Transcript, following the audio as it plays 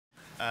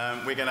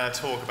We're going to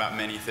talk about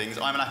many things.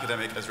 I'm an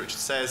academic, as Richard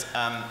says,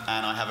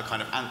 and I have a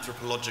kind of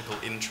anthropological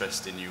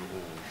interest in you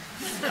all.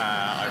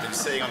 I've been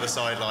sitting on the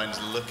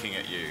sidelines looking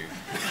at you,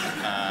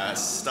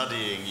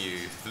 studying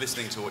you,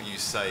 listening to what you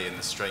say and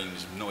the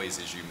strange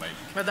noises you make.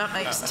 Well, that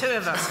makes two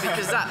of us,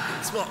 because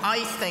that's what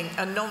I think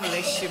a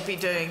novelist should be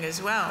doing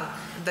as well.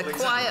 The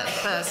quiet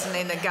person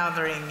in a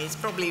gathering is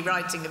probably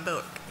writing a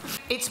book.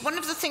 It's one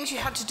of the things you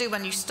have to do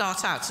when you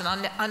start out, and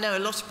I know a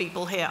lot of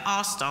people here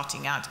are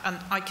starting out, and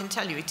I can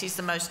tell you it is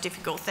the most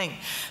difficult thing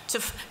to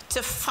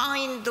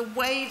find the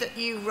way that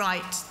you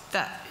write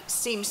that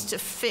seems to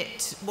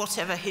fit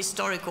whatever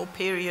historical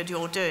period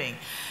you're doing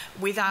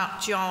without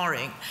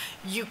jarring.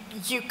 You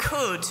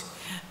could,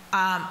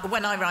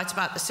 when I write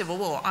about the Civil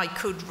War, I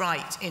could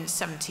write in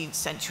 17th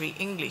century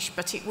English,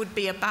 but it would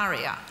be a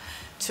barrier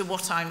to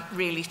what I'm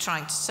really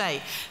trying to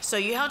say. So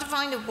you have to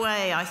find a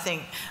way, I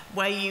think,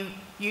 where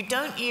you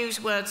don't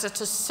use words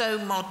that are so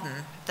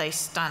modern they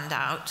stand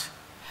out.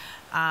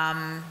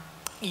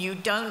 You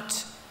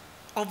don't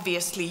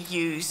obviously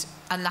use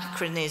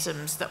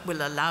anachronisms that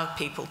will allow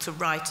people to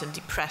write and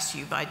depress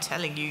you by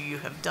telling you you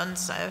have done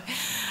so.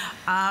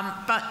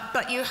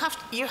 But you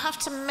have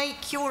to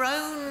make your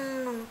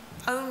own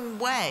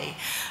way.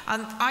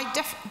 And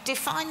I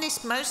define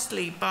this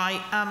mostly by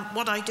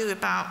what I do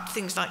about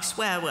things like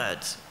swear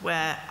words,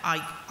 where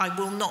I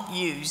will not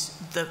use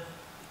the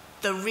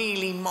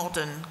really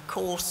modern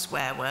coarse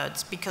swear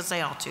words because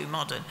they are too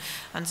modern.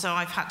 And so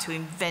I've had to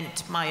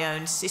invent my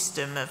own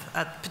system of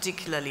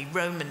particularly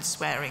Roman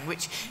swearing,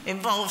 which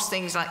involves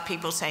things like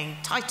people saying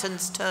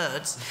Titans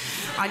turds.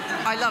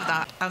 I love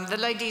that. The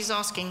lady's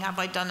asking, have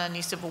I done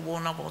any Civil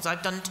War novels?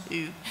 I've done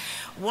two.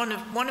 One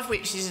of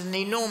which is an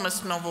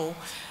enormous novel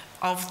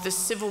of the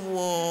Civil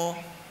War,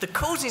 the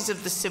causes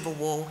of the Civil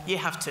War. You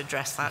have to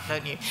address that,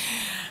 don't you?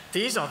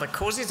 These are the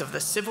causes of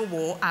the Civil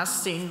War as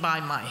seen by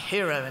my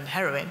hero and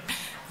heroine.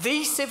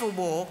 The Civil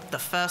War, the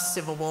First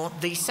Civil War,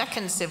 the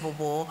Second Civil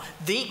War,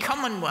 the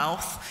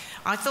Commonwealth.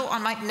 I thought I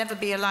might never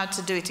be allowed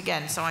to do it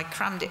again, so I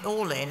crammed it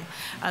all in.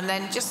 And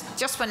then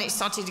just when it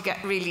started to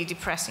get really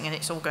depressing and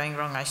it's all going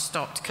wrong, I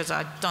stopped because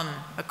I'd done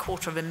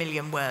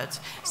 250,000 words.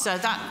 So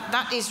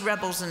that is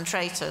Rebels and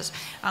Traitors.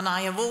 And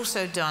I have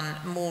also done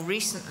more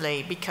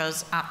recently,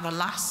 because at the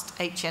last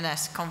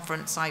HNS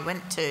conference I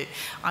went to,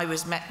 I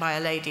was met by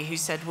a lady who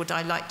said, would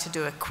I like to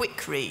do a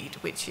quick read,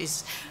 which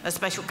is a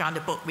special kind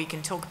of book we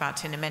can talk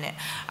about in a minute.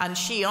 And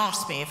she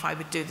asked me if I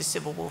would do the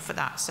Civil War for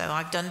that, so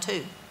I've done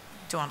two,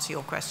 to answer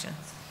your question.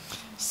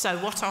 So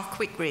what are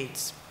quick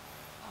reads?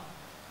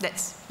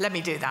 Let me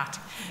do that.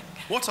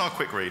 What are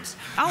quick reads?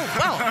 Oh,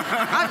 well,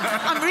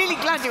 I'm really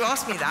glad you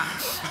asked me that.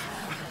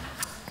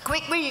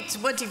 Quick reads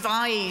were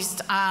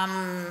devised,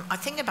 I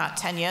think about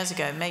 10 years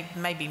ago,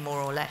 maybe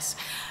more or less,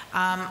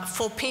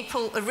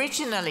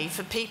 originally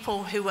for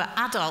people who were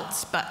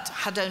adults but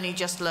had only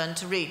just learned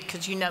to read,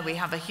 because you know we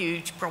have a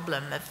huge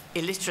problem of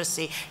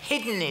illiteracy,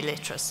 hidden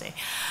illiteracy.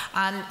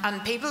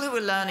 And people who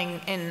were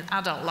learning in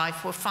adult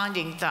life were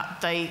finding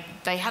that they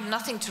had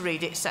nothing to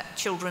read except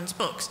children's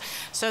books.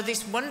 So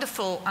this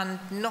wonderful and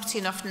not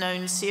enough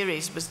known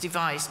series was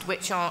devised,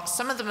 which are,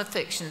 some of them are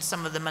fiction,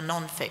 some of them are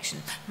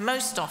non-fiction,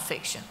 most are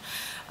fiction.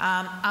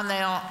 And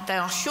they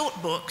are short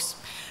books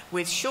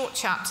with short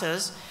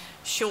chapters,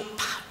 short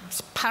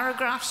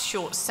paragraphs,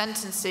 short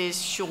sentences,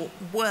 short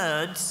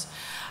words,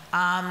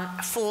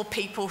 for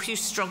people who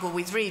struggle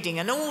with reading.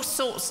 And all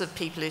sorts of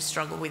people who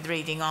struggle with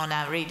reading are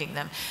now reading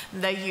them.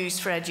 They're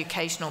used for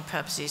educational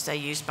purposes. They're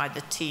used by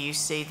the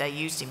TUC. They're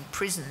used in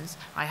prisons.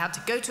 I had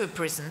to go to a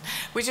prison,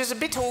 which was a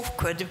bit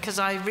awkward because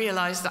I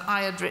realized that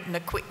I had written a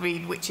quick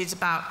read which is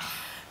about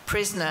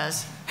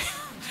prisoners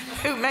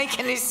who make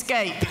an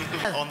escape.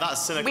 On that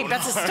cynical We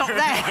better stop there,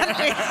 hadn't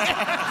we?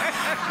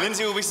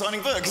 Lindsey will be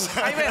signing books.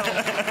 I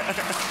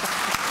will.